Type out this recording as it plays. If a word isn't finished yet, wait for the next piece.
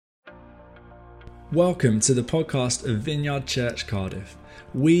Welcome to the podcast of Vineyard Church Cardiff.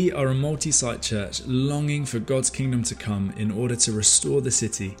 We are a multi-site church longing for God's kingdom to come in order to restore the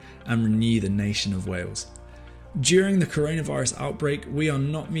city and renew the nation of Wales. During the coronavirus outbreak, we are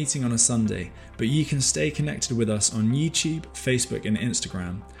not meeting on a Sunday, but you can stay connected with us on YouTube, Facebook and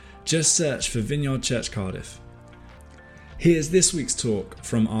Instagram. Just search for Vineyard Church Cardiff. Here's this week's talk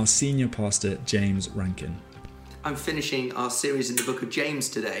from our senior pastor, James Rankin. I'm finishing our series in the book of James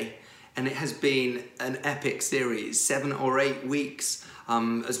today, and it has been an epic series, 7 or 8 weeks.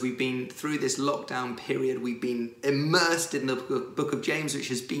 As we've been through this lockdown period, we've been immersed in the book of James, which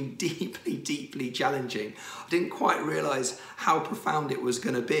has been deeply, deeply challenging. I didn't quite realise how profound it was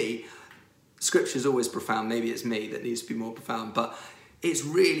going to be. Scripture's always profound, maybe it's me that needs to be more profound, but it's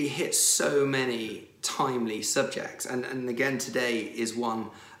really hit so many timely subjects. And again, today is one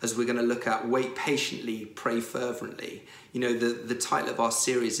as we're going to look at wait patiently, pray fervently. You know, the title of our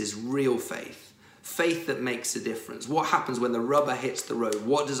series is Real Faith. Faith that makes a difference. What happens when the rubber hits the road?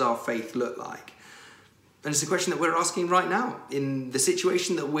 What does our faith look like? And it's a question that we're asking right now. In the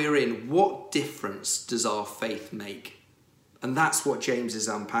situation that we're in, what difference does our faith make? And that's what James is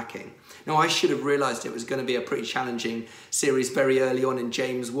unpacking. Now, I should have realised it was going to be a pretty challenging series very early on in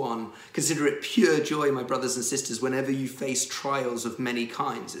James 1. Consider it pure joy, my brothers and sisters, whenever you face trials of many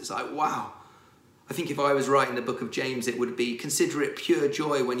kinds. It's like, wow. I think if I was writing the book of James, it would be, consider it pure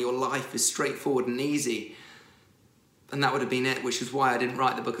joy when your life is straightforward and easy. And that would have been it, which is why I didn't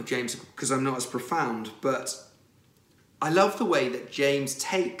write the book of James, because I'm not as profound. But I love the way that James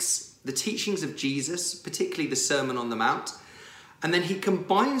takes the teachings of Jesus, particularly the Sermon on the Mount, and then he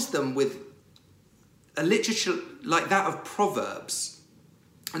combines them with a literature like that of Proverbs.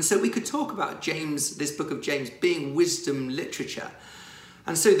 And so we could talk about James, this book of James, being wisdom literature.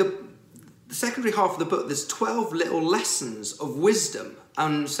 And so the secondary half of the book, there's 12 little lessons of wisdom.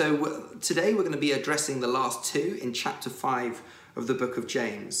 And so today we're going to be addressing the last 2 in chapter 5 of the book of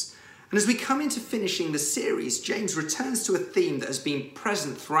James. And as we come into finishing the series, James returns to a theme that has been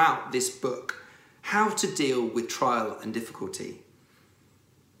present throughout this book: how to deal with trial and difficulty.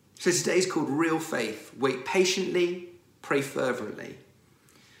 So today's called Real Faith. Wait patiently, pray fervently.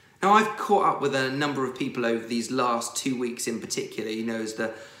 Now, I've caught up with a number of people over these last 2 weeks in particular. You know, as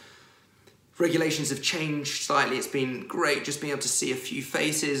the regulations have changed slightly, it's been great just being able to see a few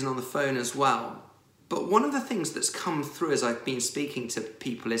faces and on the phone as well. But one of the things that's come through as I've been speaking to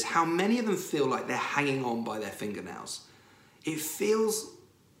people is how many of them feel like they're hanging on by their fingernails. It feels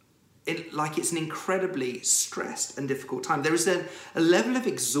like it's an incredibly stressed and difficult time. There is a level of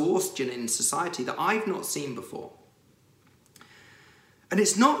exhaustion in society that I've not seen before. And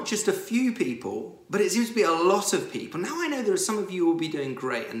it's not just a few people, but it seems to be a lot of people. Now, I know there are some of you who will be doing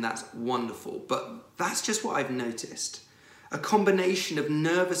great, and that's wonderful, but that's just what I've noticed. A combination of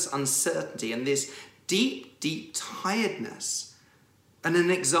nervous uncertainty and this deep, deep tiredness and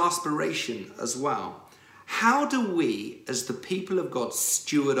an exasperation as well. How do we, as the people of God,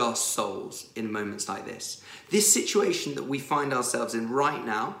 steward our souls in moments like this? This situation that we find ourselves in right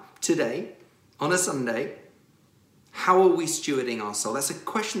now, today, on a Sunday, how are we stewarding our soul? That's a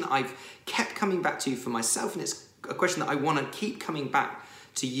question that I've kept coming back to for myself, and it's a question that I want to keep coming back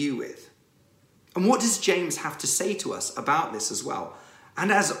to you with. And what does James have to say to us about this as well? And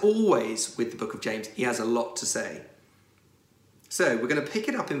as always with the book of James, he has a lot to say. So we're going to pick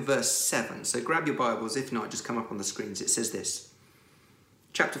it up in verse 7. So grab your Bibles. If not, just come up on the screens. It says this.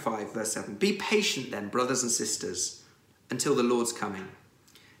 Chapter 5, verse 7. Be patient then, brothers and sisters, until the Lord's coming.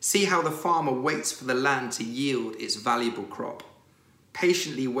 See how the farmer waits for the land to yield its valuable crop,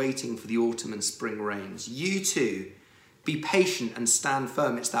 patiently waiting for the autumn and spring rains. You too, be patient and stand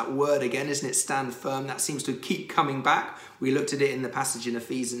firm. It's that word again, isn't it? Stand firm. That seems to keep coming back. We looked at it in the passage in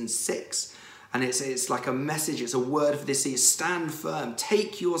Ephesians 6. And it's like a message, it's a word for this. Stand firm,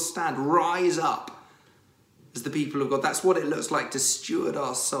 take your stand, rise up as the people of God. That's what it looks like to steward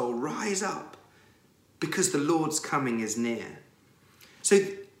our soul. Rise up, because the Lord's coming is near. So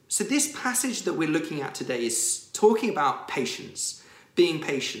this passage that we're looking at today is talking about patience, being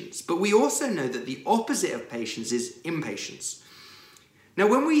patient. But we also know that the opposite of patience is impatience. Now,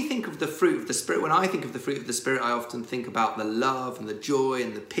 when we think of the fruit of the Spirit, when I think of the fruit of the Spirit, I often think about the love and the joy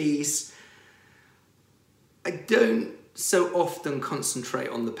and the peace. I don't so often concentrate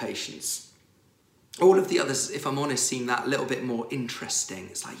on the patience. All of the others, if I'm honest, seem that little bit more interesting.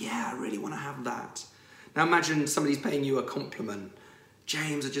 It's like, yeah, I really want to have that. Now imagine somebody's paying you a compliment.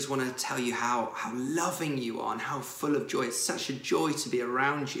 James, I just want to tell you how loving you are and how full of joy. It's such a joy to be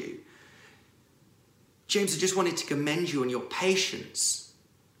around you. James, I just wanted to commend you on your patience.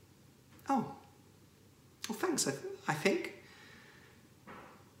 Oh, well, thanks, I think.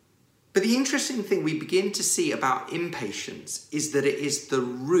 But the interesting thing we begin to see about impatience is that it is the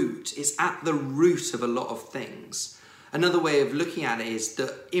root, it's at the root of a lot of things. Another way of looking at it is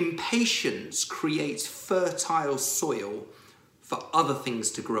that impatience creates fertile soil for other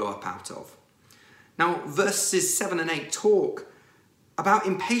things to grow up out of. Now, verses 7 and 8 talk about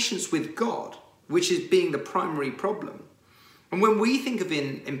impatience with God, which is being the primary problem. And when we think of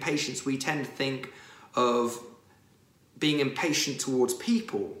impatience, we tend to think of being impatient towards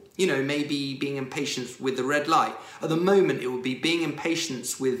people. You know, maybe being impatient with the red light. At the moment, it would be being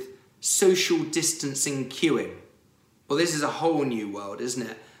impatient with social distancing queuing. Well, this is a whole new world, isn't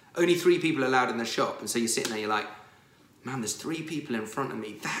it? Only 3 people allowed in the shop. And so you're sitting there, you're like, man, there's 3 people in front of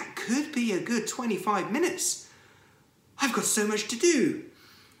me. That could be a good 25 minutes. I've got so much to do.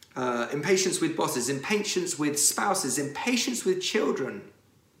 Impatience with bosses, impatience with spouses, impatience with children.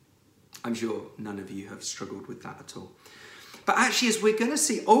 I'm sure none of you have struggled with that at all. But actually, as we're going to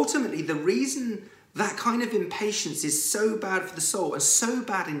see, ultimately, the reason that kind of impatience is so bad for the soul and so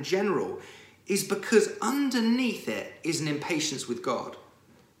bad in general is because underneath it is an impatience with God,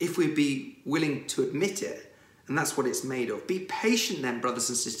 if we'd be willing to admit it. And that's what it's made of. Be patient then, brothers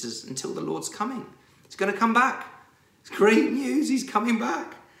and sisters, until the Lord's coming. He's going to come back. It's great news. He's coming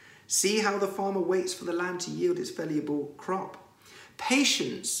back. See how the farmer waits for the land to yield its valuable crop.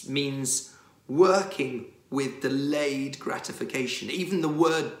 Patience means working with delayed gratification. Even the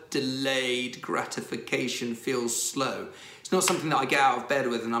word delayed gratification feels slow. It's not something that I get out of bed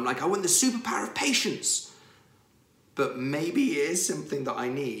with and I'm like, I want the superpower of patience. But maybe it is something that I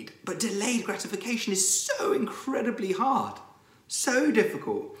need. But delayed gratification is so incredibly hard. So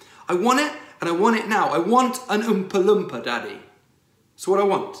difficult. I want it and I want it now. I want an Oompa Loompa, Daddy. That's what I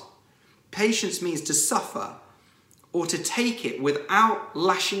want. Patience means to suffer or to take it without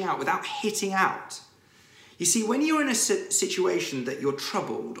lashing out, without hitting out. You see, when you're in a situation that you're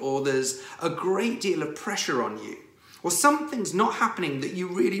troubled or there's a great deal of pressure on you or something's not happening that you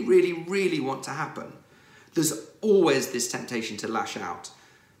really, really, really want to happen, there's always this temptation to lash out.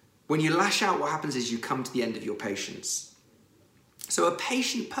 When you lash out, what happens is you come to the end of your patience. So a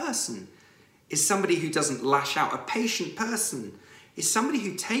patient person is somebody who doesn't lash out. A patient person is somebody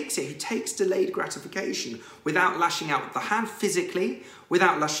who takes it, who takes delayed gratification without lashing out with the hand physically,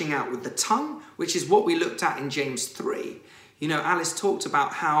 without lashing out with the tongue, which is what we looked at in James 3. You know, Alice talked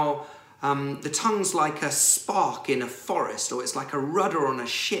about how the tongue's like a spark in a forest, or it's like a rudder on a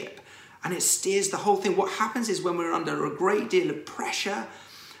ship, and it steers the whole thing. What happens is when we're under a great deal of pressure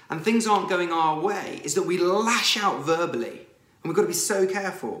and things aren't going our way, is that we lash out verbally, and we've got to be so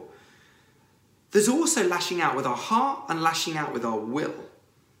careful. There's also lashing out with our heart and lashing out with our will.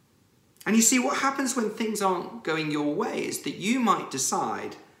 And you see, what happens when things aren't going your way is that you might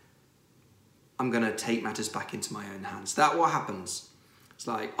decide, I'm going to take matters back into my own hands. That's what happens. It's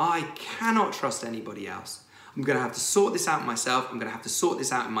like, I cannot trust anybody else. I'm going to have to sort this out myself. I'm going to have to sort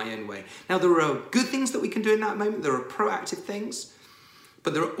this out in my own way. Now, there are good things that we can do in that moment. There are proactive things,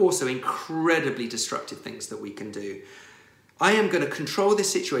 but there are also incredibly destructive things that we can do. I am going to control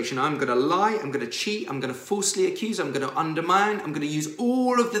this situation. I'm going to lie. I'm going to cheat. I'm going to falsely accuse. I'm going to undermine. I'm going to use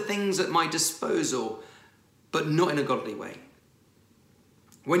all of the things at my disposal, but not in a godly way.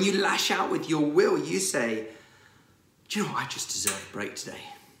 When you lash out with your will, you say, do you know what? I just deserve a break today.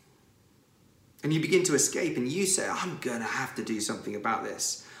 And you begin to escape and you say, I'm going to have to do something about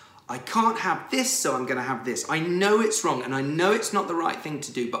this. I can't have this, so I'm going to have this. I know it's wrong and I know it's not the right thing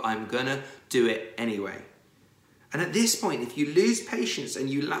to do, but I'm going to do it anyway. And at this point, if you lose patience and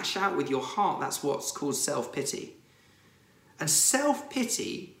you lash out with your heart, that's what's called self-pity. And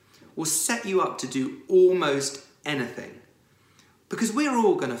self-pity will set you up to do almost anything. Because we're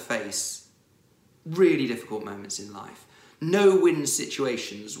all going to face really difficult moments in life. No-win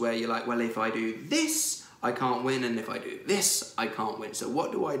situations where you're like, well, if I do this, I can't win. And if I do this, I can't win. So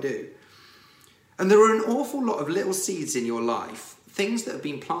what do I do? And there are an awful lot of little seeds in your life, things that have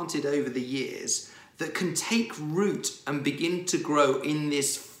been planted over the years that can take root and begin to grow in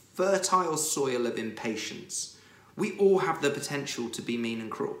this fertile soil of impatience. We all have the potential to be mean and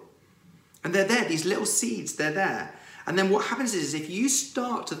cruel. And they're there, these little seeds, they're there. And then what happens is if you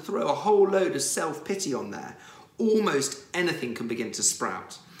start to throw a whole load of self-pity on there, almost anything can begin to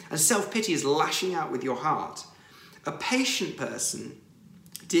sprout. And self-pity is lashing out with your heart. A patient person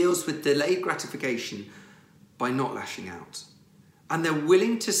deals with delayed gratification by not lashing out. And they're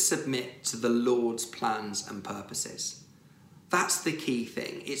willing to submit to the Lord's plans and purposes. That's the key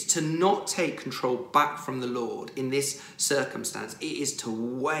thing. It's to not take control back from the Lord in this circumstance. It is to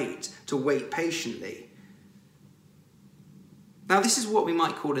wait patiently. Now, this is what we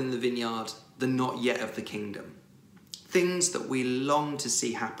might call in the vineyard the not yet of the kingdom. things that we long to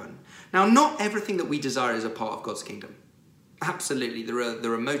see happen. Now, not everything that we desire is a part of God's kingdom. Absolutely,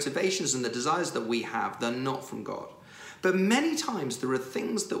 there are motivations and the desires that we have that are not from God. But many times there are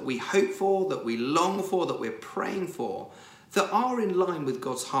things that we hope for, that we long for, that we're praying for, that are in line with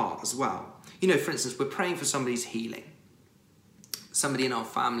God's heart as well. You know, for instance, we're praying for somebody's healing. Somebody in our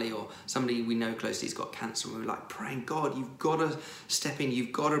family or somebody we know closely has got cancer, and we're like praying, God, you've got to step in,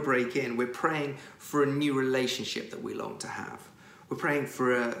 you've got to break in. We're praying for a new relationship that we long to have. We're praying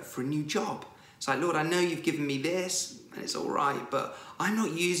for a new job. It's like, Lord, I know you've given me this, and it's all right, but I'm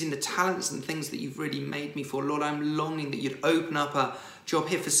not using the talents and things that you've really made me for. Lord, I'm longing that you'd open up a job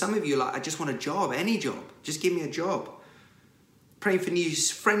here. For some of you, like, I just want a job, any job. Just give me a job. Praying for new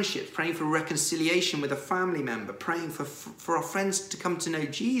friendships, praying for reconciliation with a family member, praying for our friends to come to know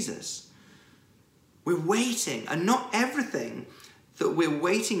Jesus. We're waiting, and not everything that we're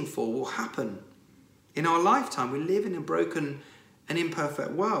waiting for will happen in our lifetime. We live in a broken and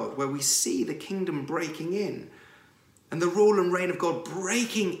imperfect world where we see the kingdom breaking in and the rule and reign of God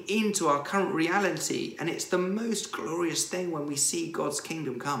breaking into our current reality. And it's the most glorious thing when we see God's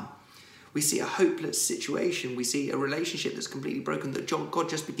kingdom come. We see a hopeless situation. We see a relationship that's completely broken that God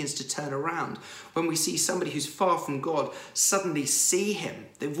just begins to turn around. When we see somebody who's far from God suddenly see him.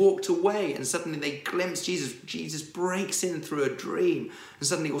 They've walked away and suddenly they glimpse Jesus. Jesus breaks in through a dream and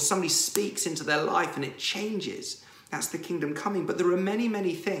suddenly, or somebody speaks into their life and it changes. That's the kingdom coming. But there are many,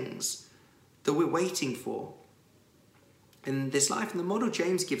 many things that we're waiting for in this life. And the model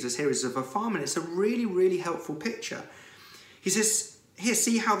James gives us here is of a farmer. And it's a really, really helpful picture. He says, here,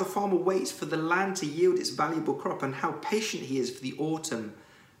 see how the farmer waits for the land to yield its valuable crop and how patient he is for the autumn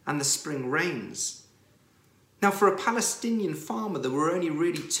and the spring rains. Now, for a Palestinian farmer, there were only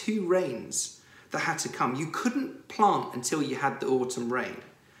really 2 rains that had to come. You couldn't plant until you had the autumn rain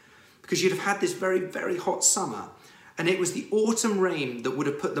because you'd have had this very, very hot summer. And it was the autumn rain that would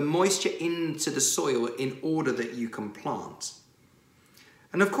have put the moisture into the soil in order that you can plant.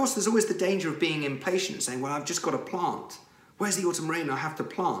 And of course, there's always the danger of being impatient, saying, well, I've just got to plant. Where's the autumn rain? I have to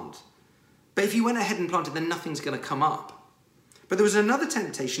plant. But if you went ahead and planted, then nothing's going to come up. But there was another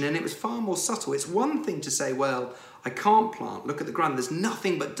temptation, and it was far more subtle. It's one thing to say, well, I can't plant. Look at the ground. There's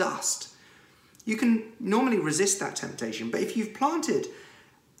nothing but dust. You can normally resist that temptation. But if you've planted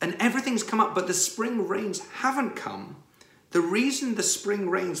and everything's come up, but the spring rains haven't come, the reason the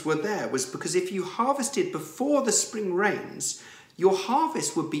spring rains were there was because if you harvested before the spring rains, your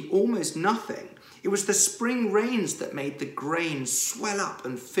harvest would be almost nothing. It was the spring rains that made the grain swell up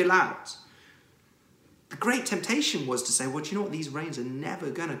and fill out. The great temptation was to say, well, do you know what? These rains are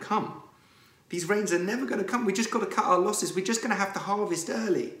never going to come. These rains are never going to come. We just got to cut our losses. We're just going to have to harvest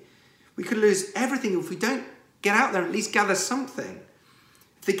early. We could lose everything if we don't get out there and at least gather something.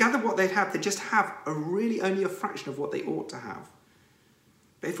 If they gather what they'd have, they just have only a fraction of what they ought to have.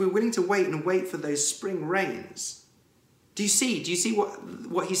 But if we're willing to wait for those spring rains, do you see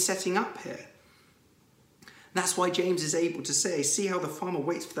what he's setting up here? That's why James is able to say, see how the farmer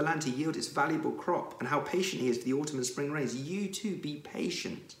waits for the land to yield its valuable crop and how patient he is for the autumn and spring rains. You too be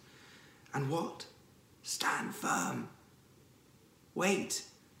patient. And what? Stand firm. Wait.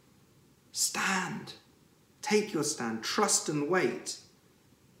 Stand. Take your stand. Trust and wait.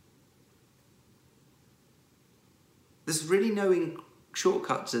 There's really no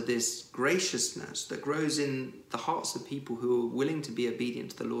shortcut to this graciousness that grows in the hearts of people who are willing to be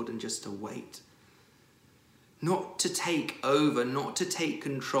obedient to the Lord and just to wait. Not to take over, not to take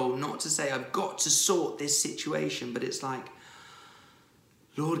control, not to say, I've got to sort this situation, but it's like,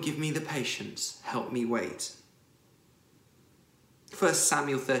 Lord, give me the patience, help me wait. 1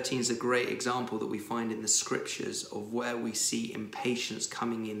 Samuel 13 is a great example that we find in the scriptures of where we see impatience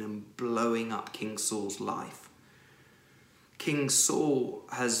coming in and blowing up King Saul's life. King Saul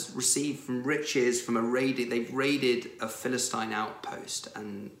has received from riches from they've raided a Philistine outpost,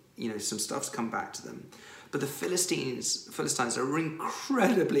 and some stuff's come back to them. But the Philistines are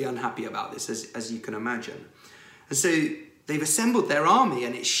incredibly unhappy about this, as you can imagine. And so they've assembled their army,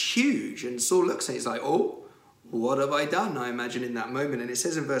 and it's huge. And Saul looks at it, he's like, oh, what have I done? I imagine in that moment. And it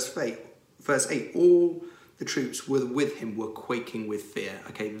says in verse 8, all the troops with him were quaking with fear.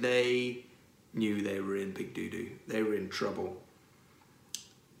 Okay, they knew they were in big doo-doo. They were in trouble.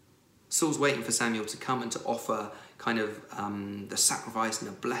 Saul's waiting for Samuel to come and to offer kind of the sacrifice and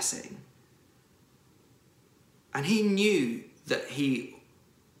a blessing. And he knew that he,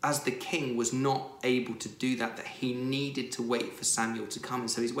 as the king, was not able to do that he needed to wait for Samuel to come.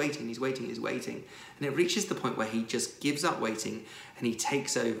 And so he's waiting. And it reaches the point where he just gives up waiting and he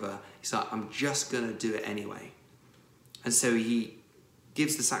takes over. He's like, I'm just going to do it anyway. And so he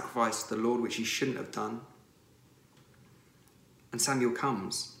gives the sacrifice to the Lord, which he shouldn't have done. And Samuel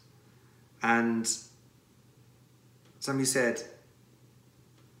comes. And Samuel said,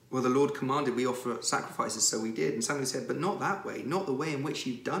 well, the Lord commanded we offer sacrifices, so we did. And Samuel said, but not that way, not the way in which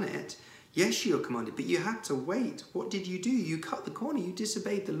you've done it. Yes, you are commanded, but you had to wait. What did you do? You cut the corner. You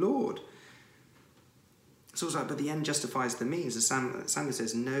disobeyed the Lord. So it's like, but the end justifies the means. And Samuel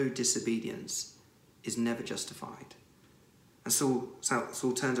says, no disobedience is never justified. And Saul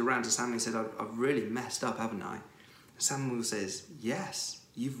turns around to Samuel and said, I've really messed up, haven't I? And Samuel says, yes,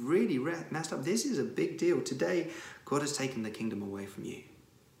 you've really messed up. This is a big deal. Today, God has taken the kingdom away from you.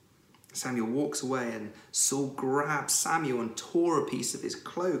 Samuel walks away and Saul grabbed Samuel and tore a piece of his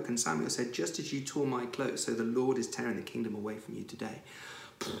cloak. And Samuel said, just as you tore my cloak, so the Lord is tearing the kingdom away from you today.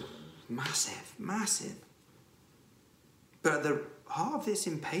 Massive, massive. But at the heart of this,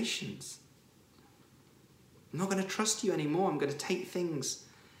 impatience. I'm not going to trust you anymore. I'm going to take things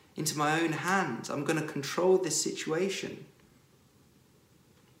into my own hands. I'm going to control this situation.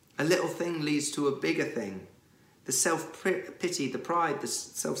 A little thing leads to a bigger thing. The self-pity, the pride, the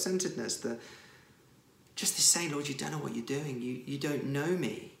self-centeredness, just this saying, Lord, you don't know what you're doing. You don't know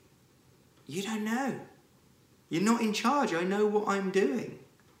me. You don't know. You're not in charge. I know what I'm doing.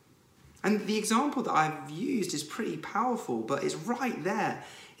 And the example that I've used is pretty powerful, but it's right there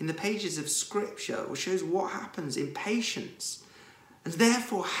in the pages of Scripture, which shows what happens in patience. And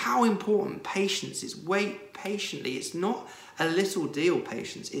therefore, how important patience is. Wait patiently. It's not a little deal,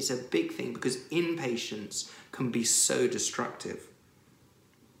 patience. It's a big thing, because impatience can be so destructive.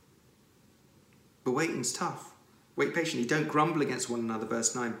 But waiting's tough. Wait patiently. Don't grumble against one another,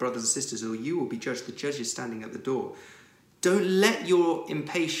 verse 9. Brothers and sisters, or you will be judged. The judge is standing at the door. Don't let your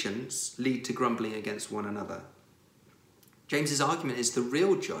impatience lead to grumbling against one another. James's argument is the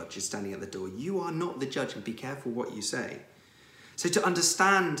real judge is standing at the door. You are not the judge, and be careful what you say. So to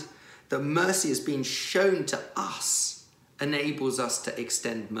understand that mercy has been shown to us enables us to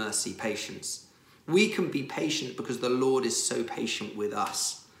extend mercy, patience. We can be patient because the Lord is so patient with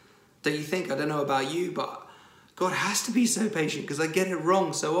us. Don't you think? I don't know about you, but God has to be so patient because I get it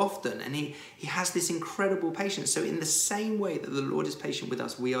wrong so often. And he has this incredible patience. So in the same way that the Lord is patient with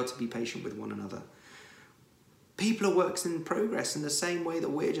us, we are to be patient with one another. People are works in progress in the same way that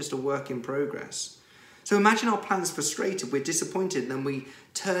we're just a work in progress. So imagine our plans frustrated, we're disappointed, and then we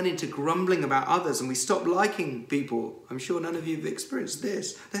turn into grumbling about others and we stop liking people. I'm sure none of you have experienced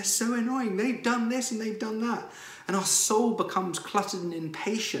this. They're so annoying. They've done this and they've done that. And our soul becomes cluttered and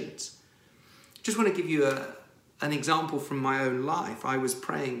impatient. Just want to give you an example from my own life. I was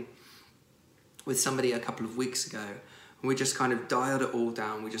praying with somebody a couple of weeks ago, and we just kind of dialed it all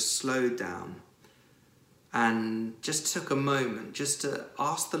down. We just slowed down and just took a moment just to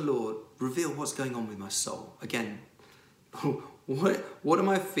ask the Lord, reveal what's going on with my soul. Again, what am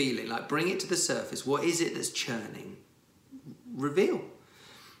I feeling? Like, bring it to the surface. What is it that's churning? Reveal.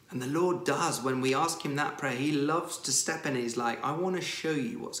 And the Lord does. When we ask him that prayer, he loves to step in and he's like, I want to show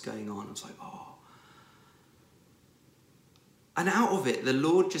you what's going on. I was like, oh. And out of it, the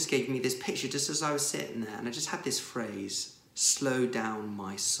Lord just gave me this picture just as I was sitting there. And I just had this phrase, slow down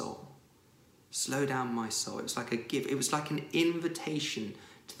my soul. Slow down my soul. It was like a gift. It was like an invitation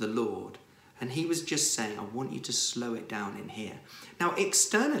to the Lord. And he was just saying, I want you to slow it down in here. Now,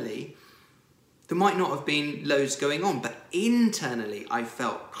 externally, there might not have been loads going on, but internally, I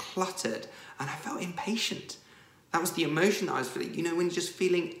felt cluttered and I felt impatient. That was the emotion that I was feeling. You know, when you're just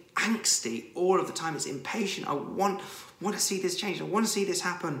feeling angsty all of the time, it's impatient. I want to see this change. I want to see this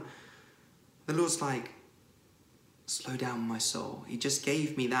happen. The Lord's like, slow down my soul. He just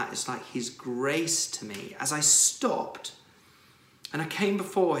gave me that. It's like his grace to me. As I stopped and I came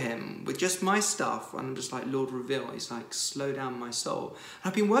before him with just my stuff, and I'm just like, Lord, reveal. He's like, slow down my soul.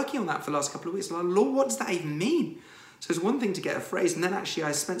 And I've been working on that for the last couple of weeks. I'm like, Lord, what does that even mean? So it's one thing to get a phrase, and then actually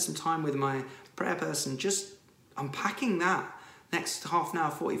I spent some time with my prayer person just unpacking that. Next half an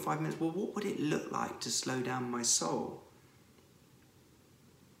hour, 45 minutes, well, what would it look like to slow down my soul?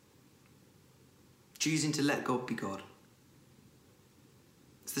 Choosing to let God be God.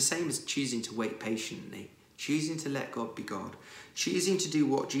 It's the same as choosing to wait patiently. Choosing to let God be God. Choosing to do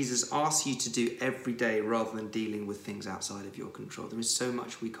what Jesus asks you to do every day rather than dealing with things outside of your control. There is so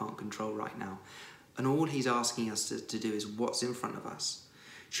much we can't control right now. And all he's asking us to do is what's in front of us.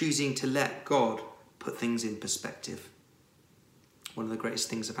 Choosing to let God put things in perspective. One of the greatest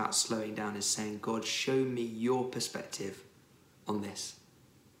things about slowing down is saying, God, show me your perspective on this.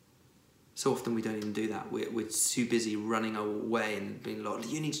 So often we don't even do that. We're too busy running away and being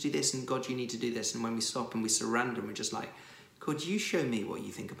like, you need to do this, and God, you need to do this. And when we stop and we surrender and we're just like, God, you show me what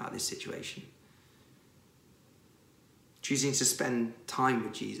you think about this situation. Choosing to spend time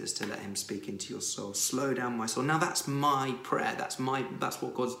with Jesus to let him speak into your soul. Slow down my soul. Now that's my prayer. That's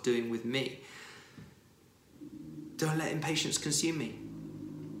what God's doing with me. Don't let impatience consume me.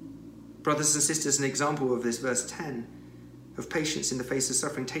 Brothers and sisters, an example of this, verse 10, of patience in the face of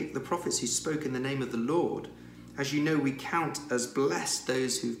suffering. Take the prophets who spoke in the name of the Lord. As you know, we count as blessed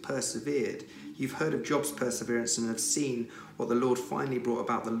those who've persevered. You've heard of Job's perseverance and have seen what the Lord finally brought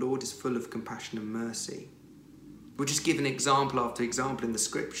about. The Lord is full of compassion and mercy. We'll just give an example after example in the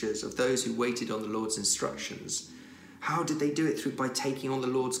scriptures of those who waited on the Lord's instructions. How did they do it? By taking on the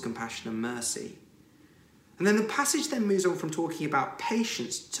Lord's compassion and mercy. And then the passage then moves on from talking about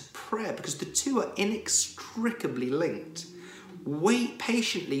patience to prayer, because the two are inextricably linked. Wait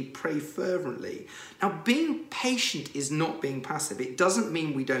patiently, pray fervently. Now, being patient is not being passive. It doesn't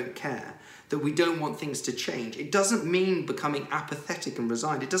mean we don't care, that we don't want things to change. It doesn't mean becoming apathetic and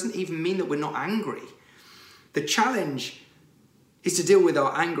resigned. It doesn't even mean that we're not angry. The challenge is to deal with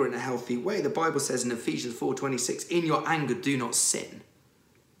our anger in a healthy way. The Bible says in Ephesians 4:26, in your anger, do not sin.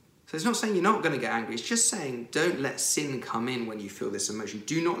 So it's not saying you're not going to get angry. It's just saying don't let sin come in when you feel this emotion.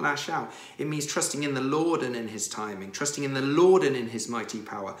 Do not lash out. It means trusting in the Lord and in his timing. Trusting in the Lord and in his mighty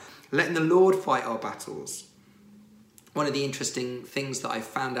power. Letting the Lord fight our battles. One of the interesting things that I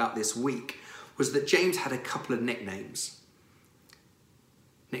found out this week was that James had a couple of nicknames.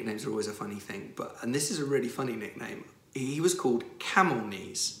 Nicknames are always a funny thing, and this is a really funny nickname. He was called Camel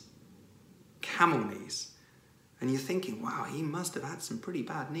Knees. Camel Knees. And you're thinking, wow, he must have had some pretty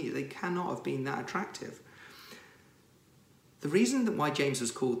bad knees. They cannot have been that attractive. The reason why James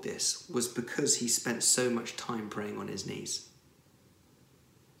was called this was because he spent so much time praying on his knees.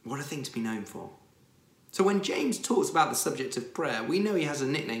 What a thing to be known for. So when James talks about the subject of prayer, we know he has a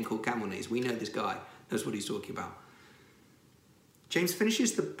nickname called Camel Knees. We know this guy knows what he's talking about. James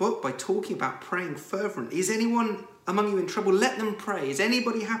finishes the book by talking about praying fervently. Is anyone among you in trouble? Let them pray. Is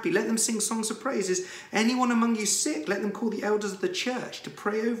anybody happy? Let them sing songs of praise. Is anyone among you sick? Let them call the elders of the church to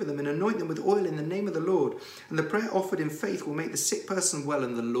pray over them and anoint them with oil in the name of the Lord. And the prayer offered in faith will make the sick person well,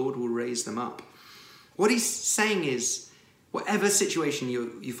 and the Lord will raise them up. What he's saying is, whatever situation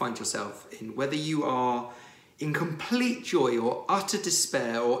you find yourself in, whether you are in complete joy or utter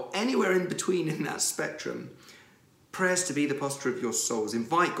despair or anywhere in between in that spectrum, prayers to be the posture of your souls.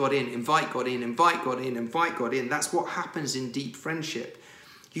 Invite God in, invite God in, invite God in, invite God in. That's what happens in deep friendship.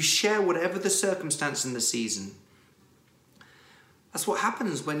 You share whatever the circumstance and the season. That's what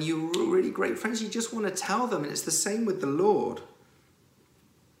happens when you're really great friends. You just want to tell them, and it's the same with the Lord.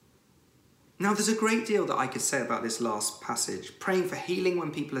 Now, there's a great deal that I could say about this last passage. Praying for healing when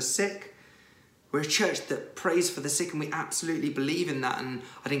people are sick. We're a church that prays for the sick, and we absolutely believe in that. And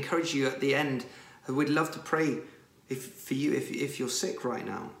I'd encourage you at the end, we'd love to pray for you if you're sick right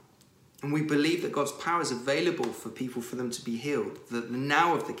now. And we believe that God's power is available for people, for them to be healed, the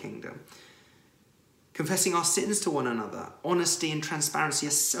now of the kingdom. Confessing our sins to one another, honesty and transparency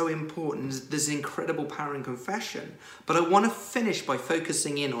are so important. There's an incredible power in confession. But I want to finish by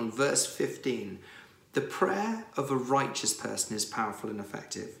focusing in on verse 15. The prayer of a righteous person is powerful and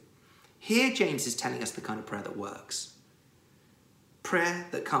effective. Here James is telling us the kind of prayer that works. Prayer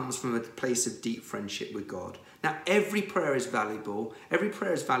that comes from a place of deep friendship with God. Now, every prayer is valuable. Every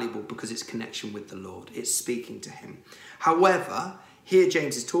prayer is valuable because it's connection with the Lord. It's speaking to him. However, here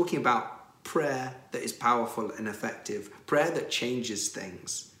James is talking about prayer that is powerful and effective. Prayer that changes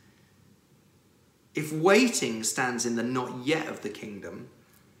things. If waiting stands in the not yet of the kingdom,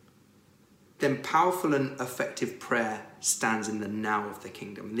 then powerful and effective prayer stands in the now of the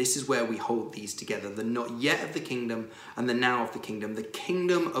kingdom. And this is where we hold these together. The not yet of the kingdom and the now of the kingdom. The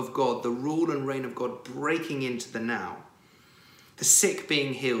kingdom of God, the rule and reign of God breaking into the now. The sick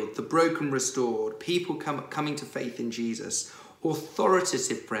being healed, the broken restored, people coming to faith in Jesus.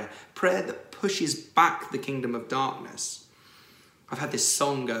 Authoritative prayer, prayer that pushes back the kingdom of darkness. I've had this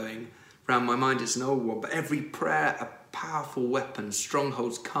song going around my mind. It's an old one, but every prayer, a powerful weapon.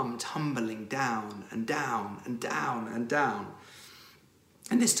 Strongholds come tumbling down and down and down and down.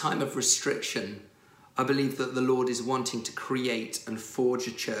 In this time of restriction, I believe that the Lord is wanting to create and forge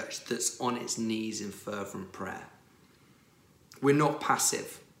a church that's on its knees in fervent prayer. We're not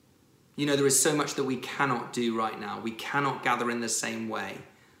passive. You know, there is so much that we cannot do right now. We cannot gather in the same way.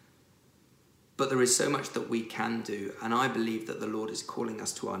 But there is so much that we can do, and I believe that the Lord is calling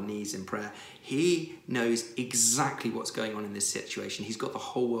us to our knees in prayer. He knows exactly what's going on in this situation. He's got the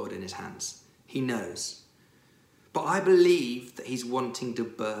whole world in his hands. He knows. But I believe that he's wanting to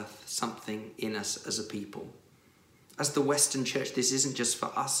birth something in us as a people. As the Western Church, this isn't just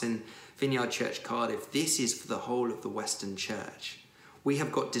for us in Vineyard Church Cardiff. This is for the whole of the Western Church. We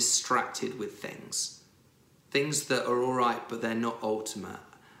have got distracted with things. things that are all right, but they're not ultimate.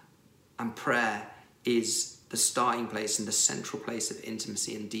 And prayer is the starting place and the central place of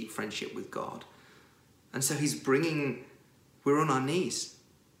intimacy and deep friendship with God. And so we're on our knees.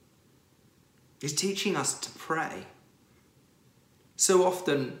 He's teaching us to pray. So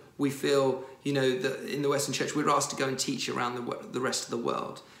often we feel, that in the Western church, we're asked to go and teach around the rest of the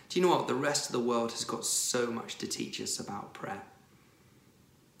world. Do you know what? The rest of the world has got so much to teach us about prayer.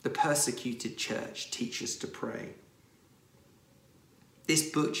 The persecuted church teaches us to pray.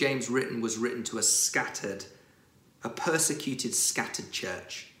 This book James was written to a persecuted, scattered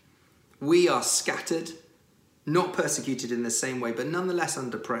church. We are scattered, not persecuted in the same way, but nonetheless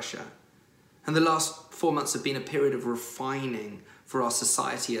under pressure. And the last 4 months have been a period of refining for our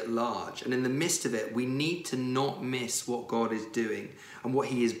society at large. And in the midst of it, we need to not miss what God is doing and what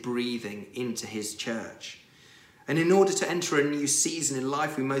he is breathing into his church. And in order to enter a new season in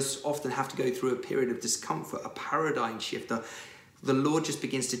life, we most often have to go through a period of discomfort, a paradigm shift. The Lord just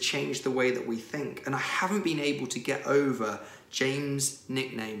begins to change the way that we think. And I haven't been able to get over James'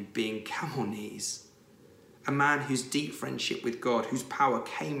 nickname being Camel Knees. A man whose deep friendship with God, whose power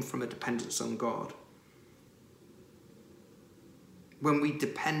came from a dependence on God. When we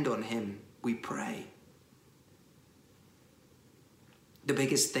depend on him, we pray. The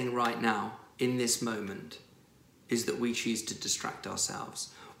biggest thing right now, in this moment, is that we choose to distract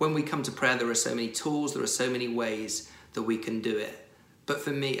ourselves. When we come to prayer, there are so many tools, there are so many ways that we can do it. But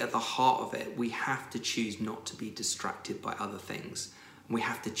for me, at the heart of it, we have to choose not to be distracted by other things. And we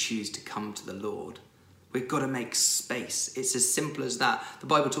have to choose to come to the Lord. We've got to make space. It's as simple as that. The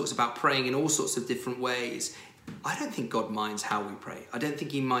Bible talks about praying in all sorts of different ways. I don't think God minds how we pray. I don't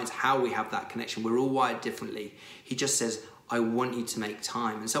think he minds how we have that connection. We're all wired differently. He just says, I want you to make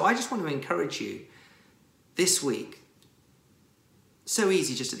time. And so I just want to encourage you this week. So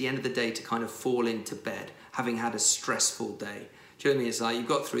easy just at the end of the day to kind of fall into bed, having had a stressful day. Do you know what I mean? It's like you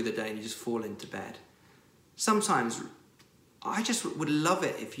got through the day and you just fall into bed. Sometimes I just would love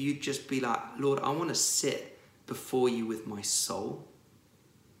it if you'd just be like, Lord, I want to sit before you with my soul.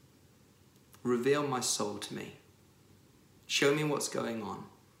 Reveal my soul to me. Show me what's going on.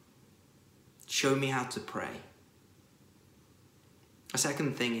 Show me how to pray. A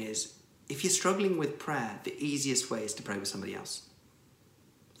second thing is, if you're struggling with prayer, the easiest way is to pray with somebody else.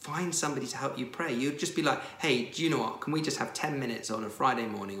 Find somebody to help you pray. You'd just be like, hey, do you know what? Can we just have 10 minutes on a Friday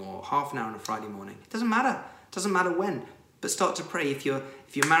morning or half an hour on a Friday morning? It doesn't matter. It doesn't matter when. But start to pray. If you're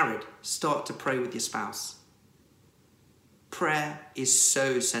married, start to pray with your spouse. Prayer is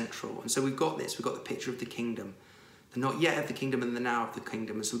so central. And so we've got this. We've got the picture of the kingdom. The not yet of the kingdom and the now of the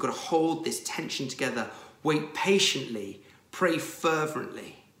kingdom. And so we've got to hold this tension together. Wait patiently. Pray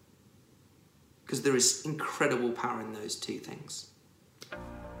fervently. Because there is incredible power in those two things.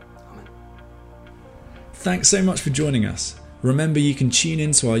 Amen. Thanks so much for joining us. Remember, you can tune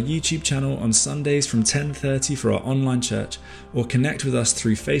into our YouTube channel on Sundays from 10:30 for our online church, or connect with us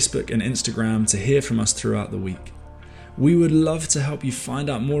through Facebook and Instagram to hear from us throughout the week. We would love to help you find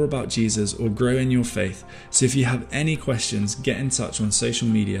out more about Jesus or grow in your faith. So if you have any questions, get in touch on social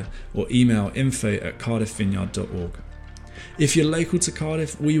media or email info@cardiffvineyard.org. If you're local to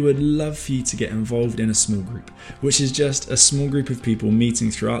Cardiff, we would love for you to get involved in a small group, which is just a small group of people meeting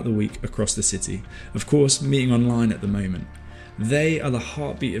throughout the week across the city. Of course, meeting online at the moment. They are the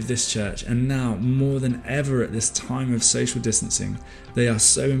heartbeat of this church, and now more than ever at this time of social distancing, they are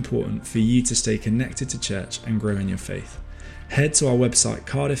so important for you to stay connected to church and grow in your faith. Head to our website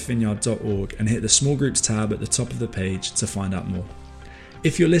cardiffvineyard.org and hit the small groups tab at the top of the page to find out more.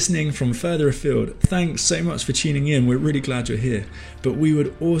 If you're listening from further afield, thanks so much for tuning in. We're really glad you're here. But we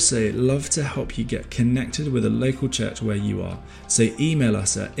would also love to help you get connected with a local church where you are. So email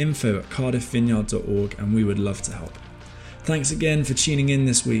us at info@cardiffvineyard.org and we would love to help. Thanks again for tuning in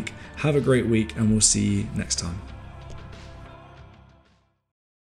this week. Have a great week and we'll see you next time.